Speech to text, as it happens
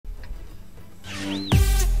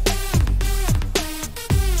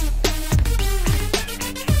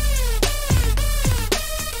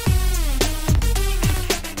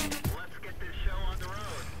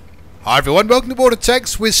Hi everyone, welcome to Board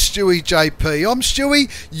Attacks with stewiejp. I'm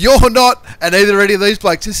Stewie, you're not, and neither are any of these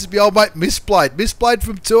blokes. This is my old mate Mystblade. Mystblade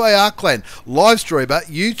from 2AR Clan, live streamer,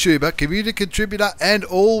 YouTuber, community contributor, and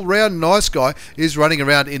all-round nice guy is running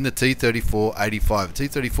around in the T-34-85.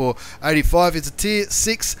 T-34-85 is a Tier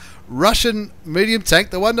 6 Russian medium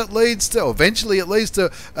tank, the one that leads to, eventually it leads to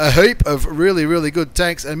a heap of really good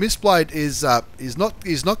tanks. And Mystblade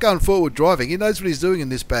is not going forward driving. He knows what he's doing in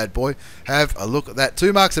this bad boy. Have a look at that.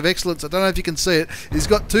 2 marks of excellence. I don't know if you can see it. He's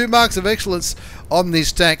got 2 marks of excellence on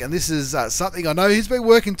this tank, and this is something I know he's been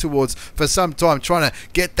working towards for some time, trying to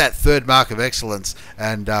get that 3rd mark of excellence.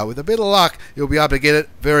 And with a bit of luck, he'll be able to get it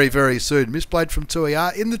very soon. Mystblade from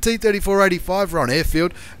 2AR in the T-34-85 on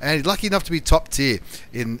airfield, and he's lucky enough to be top tier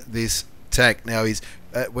in this tank. Now he's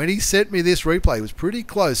when he sent me this replay, he was pretty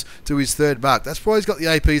close to his 3rd mark. That's why he's got the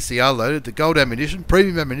APCR loaded, the gold ammunition,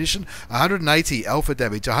 premium ammunition, 180 alpha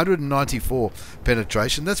damage, 194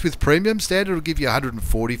 penetration. That's with premium. Standard will give you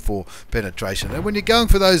 144 penetration. And when you're going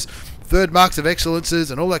for those 3rd marks of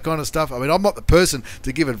excellences and all that kind of stuff, I mean, I'm not the person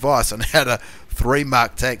to give advice on how to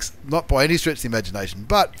 3-mark tanks, not by any stretch of the imagination,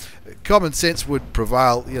 but common sense would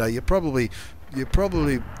prevail. You know, you're probably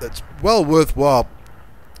it's well worthwhile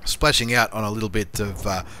splashing out on a little bit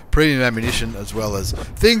of premium ammunition, as well as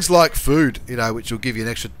things like food, you know, which will give you an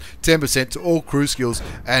extra 10% to all crew skills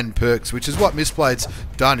and perks, which is what Mystblade's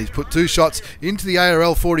done. He's put 2 shots into the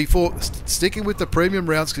ARL-44, sticking with the premium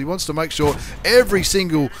rounds because he wants to make sure every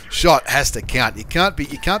single shot has to count. You can't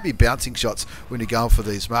be bouncing shots when you're going for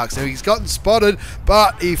these marks. Now he's gotten spotted,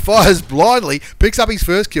 but he fires blindly, picks up his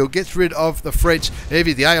 1st kill, gets rid of the French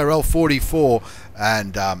heavy, the ARL-44.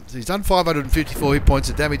 And he's done 554 hit points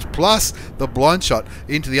of damage, plus the blind shot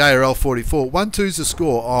into the ARL-44. 1-2's the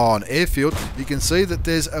score on airfield. You can see that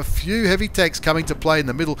there's a few heavy tanks coming to play in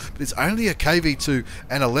the middle, but it's only a KV-2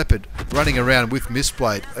 and a Leopard running around with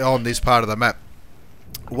Mystblade on this part of the map.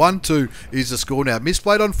 1-2 is the score now.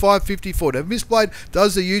 Mystblade on 554. Now, Mystblade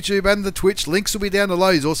does the YouTube and the Twitch. Links will be down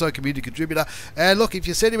below. He's also a community contributor. And look, if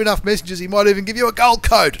you send him enough messages, he might even give you a gold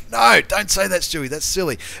code. No, don't say that, Stewie. That's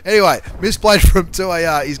silly. Anyway, Mystblade from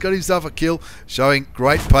 2AR. He's got himself a kill, showing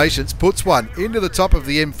great patience. Puts one into the top of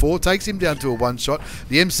the M4. Takes him down to a 1-shot.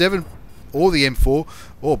 The M7 or the M4,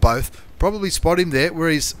 or both, probably spot him there where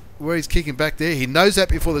he's kicking back there. He knows that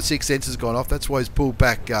before the 6th sense has gone off. That's why he's pulled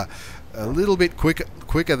back a little bit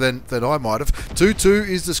quicker than I might have. 2-2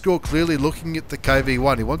 is the score, clearly looking at the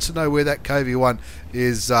KV-1. He wants to know where that KV-1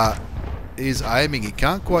 is aiming. He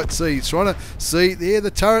can't quite see. He's trying to see there.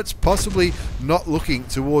 The turret's possibly not looking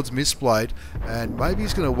towards Mystblade, and maybe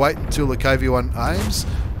he's going to wait until the KV-1 aims.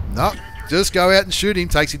 No. Just go out and shoot him.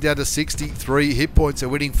 Takes him down to 63 hit points. They're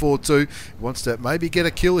winning 4-2. He wants to maybe get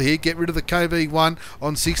a kill here. Get rid of the KV-1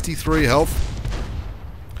 on 63 health.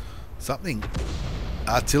 Something.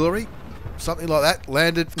 Artillery. Something like that.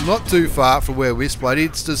 Landed not too far from where Mystblade. He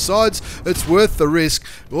decides it's worth the risk.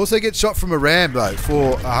 Also gets shot from a ram, though,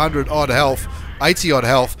 for 100-odd health. 80-odd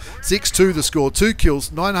health. 6-2 the score. 2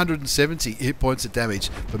 kills. 970 hit points of damage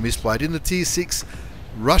for Mystblade in the Tier 6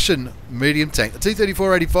 Russian medium tank. The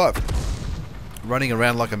T-34-85. Running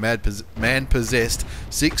around like a man possessed.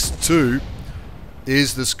 6-2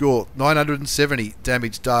 is the score. 970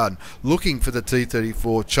 damage done. Looking for the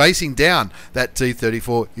T-34, chasing down that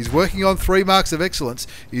T-34. He's working on 3 marks of excellence.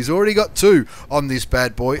 He's already got 2 on this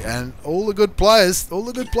bad boy, and all the good players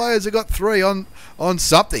have got 3 on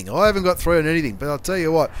something. I haven't got 3 on anything, but I'll tell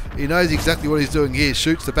you what, he knows exactly what he's doing here.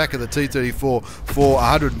 Shoots the back of the T-34 for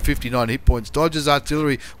 159 hit points. Dodges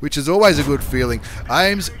artillery, which is always a good feeling.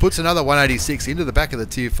 Aims, puts another 186 into the back of the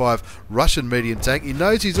Tier 5 Russian medium tank. He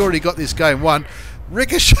knows he's already got this game won.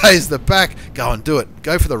 Ricochets the back. Go and do it.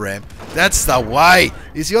 Go for the ram. That's the way.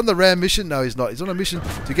 Is he on the ram mission? No, he's not. He's on a mission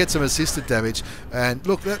to get some assisted damage. And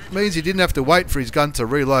look, that means he didn't have to wait for his gun to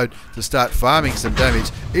reload to start farming some damage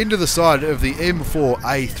into the side of the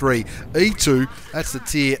M4A3 E2. That's the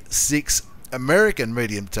Tier 6 American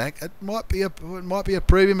medium tank. It might be a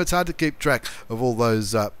premium. It's hard to keep track of all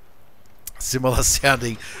those similar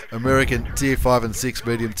sounding American Tier 5 and 6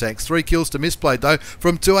 medium tanks. 3 kills to Mystblade, though,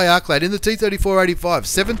 from 2AR Clan in the T-34-85.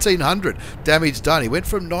 1700 damage done. He went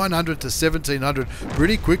from 900 to 1700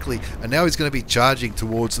 pretty quickly, and now he's going to be charging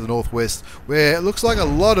towards the northwest, where it looks like a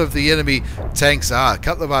lot of the enemy tanks are. A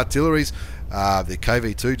couple of artilleries. The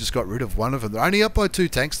KV-2 just got rid of one of them. They're only up by 2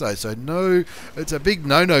 tanks, though, so no, it's a big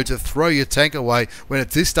no-no to throw your tank away when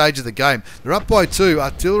it's this stage of the game. They're up by 2.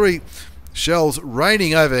 Artillery shells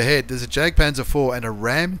raining overhead. There's a Jagdpanzer 4 and a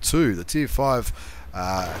Ram 2. The Tier 5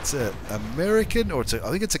 It's an American, or I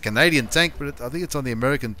think it's a Canadian tank, but I think it's on the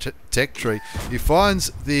American tech tree. He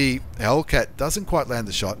finds the Hellcat, doesn't quite land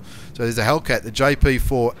the shot. So there's a Hellcat, the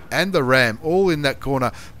JP4, and the Ram all in that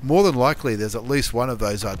corner. More than likely, there's at least one of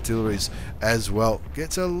those artilleries as well.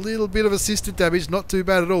 Gets a little bit of assisted damage, not too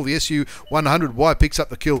bad at all. The SU-100Y picks up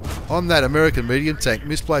the kill on that American medium tank.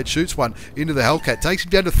 Mystblade shoots one into the Hellcat, takes him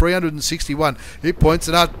down to 361 hit points,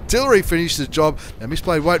 and artillery finishes the job. Now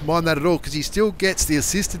Mystblade won't mind that at all because he still gets the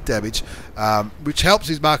assisted damage, which helps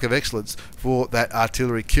his mark of excellence for that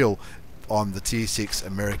artillery kill on the Tier 6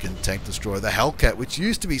 American tank destroyer, the Hellcat, which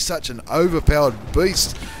used to be such an overpowered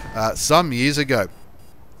beast some years ago.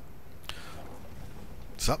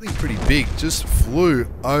 Something pretty big just flew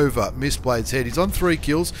over Mystblade's head. He's on 3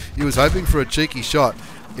 kills. He was hoping for a cheeky shot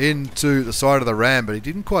into the side of the Ram, but he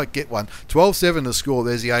didn't quite get one. 12-7 to score.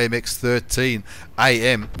 There's the AMX 13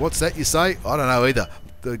 AM. What's that, you say? I don't know either.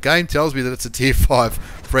 The game tells me that it's a Tier 5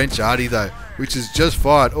 French arty though, which is just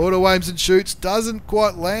fired. Auto aims and shoots, doesn't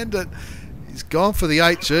quite land it. He's gone for the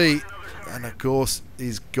HE, and of course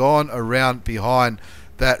he's gone around behind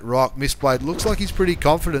that rock. Mystblade looks like he's pretty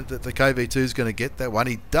confident that the KV2 is going to get that one.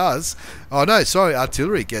 He does. Oh no, sorry,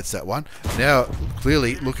 artillery gets that one. Now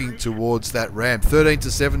clearly looking towards that Ram.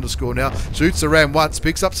 13-7 to score now. Shoots the Ram once,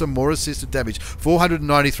 picks up some more assisted damage.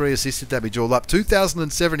 493 assisted damage all up.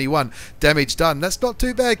 2,071 damage done. That's not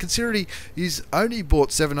too bad considering he's only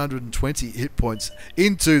bought 720 hit points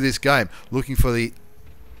into this game. Looking for the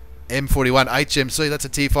M41 HMC, that's a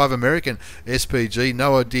Tier 5 American SPG.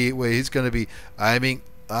 No idea where he's going to be aiming.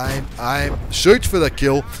 Aim. Shoots for the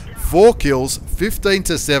kill. 4 kills,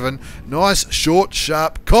 15-7. Nice, short,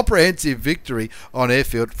 sharp, comprehensive victory on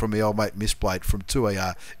airfield from the old mate Mystblade from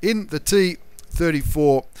 2AR in the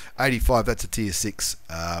T-34-85. That's a Tier 6.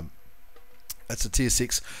 That's a Tier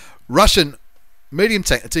 6 Russian medium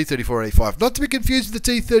tank, a T-34-85. Not to be confused with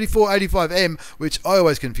the T-34-85M, which I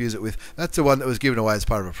always confuse it with. That's the one that was given away as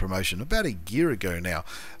part of a promotion about a year ago now.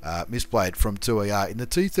 Mystblade from 2AR in the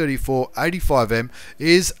T-34-85M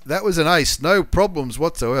that was an ace, no problems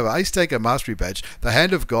whatsoever. Ace Taker Mastery Badge, the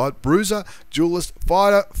Hand of God, Bruiser, Duelist,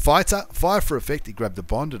 Fighter, Fire for Effect. He grabbed the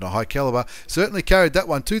Bond and a high caliber. Certainly carried that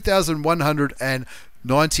one.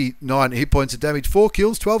 2,199 hit points of damage, 4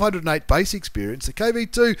 kills, 1,208 base experience. The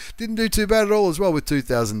KV2 didn't do too bad at all as well with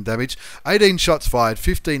 2,000 damage. 18 shots fired,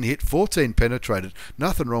 15 hit, 14 penetrated.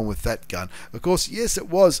 Nothing wrong with that gun. Of course, yes, it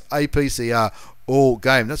was APCR all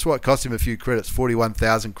game. That's why it cost him a few credits,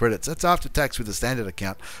 41,000 credits. That's after tax with a standard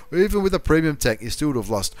account. Even with a premium tank, you still would have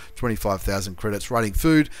lost 25,000 credits running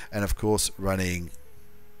food and, of course, running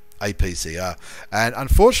APCR. And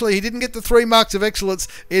unfortunately, he didn't get the 3 marks of excellence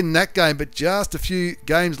in that game, but just a few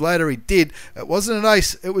games later he did. It wasn't an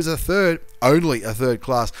ace, it was a third, only a third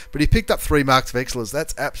class, but he picked up 3 marks of excellence.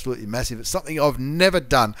 That's absolutely massive. It's something I've never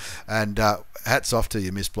done, and hats off to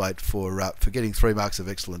you, Mystblade, for getting 3 marks of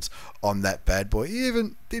excellence on that bad boy. He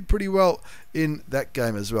even did pretty well in that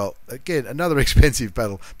game as well. Again, another expensive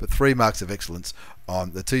battle, but 3 marks of excellence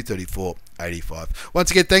on the T-34-85.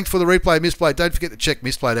 Once again, thanks for the replay, Mystblade. Don't forget to check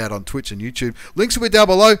Mystblade out on Twitch and YouTube. Links will be down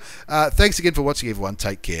below. Thanks again for watching, everyone.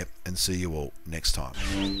 Take care, and see you all next time.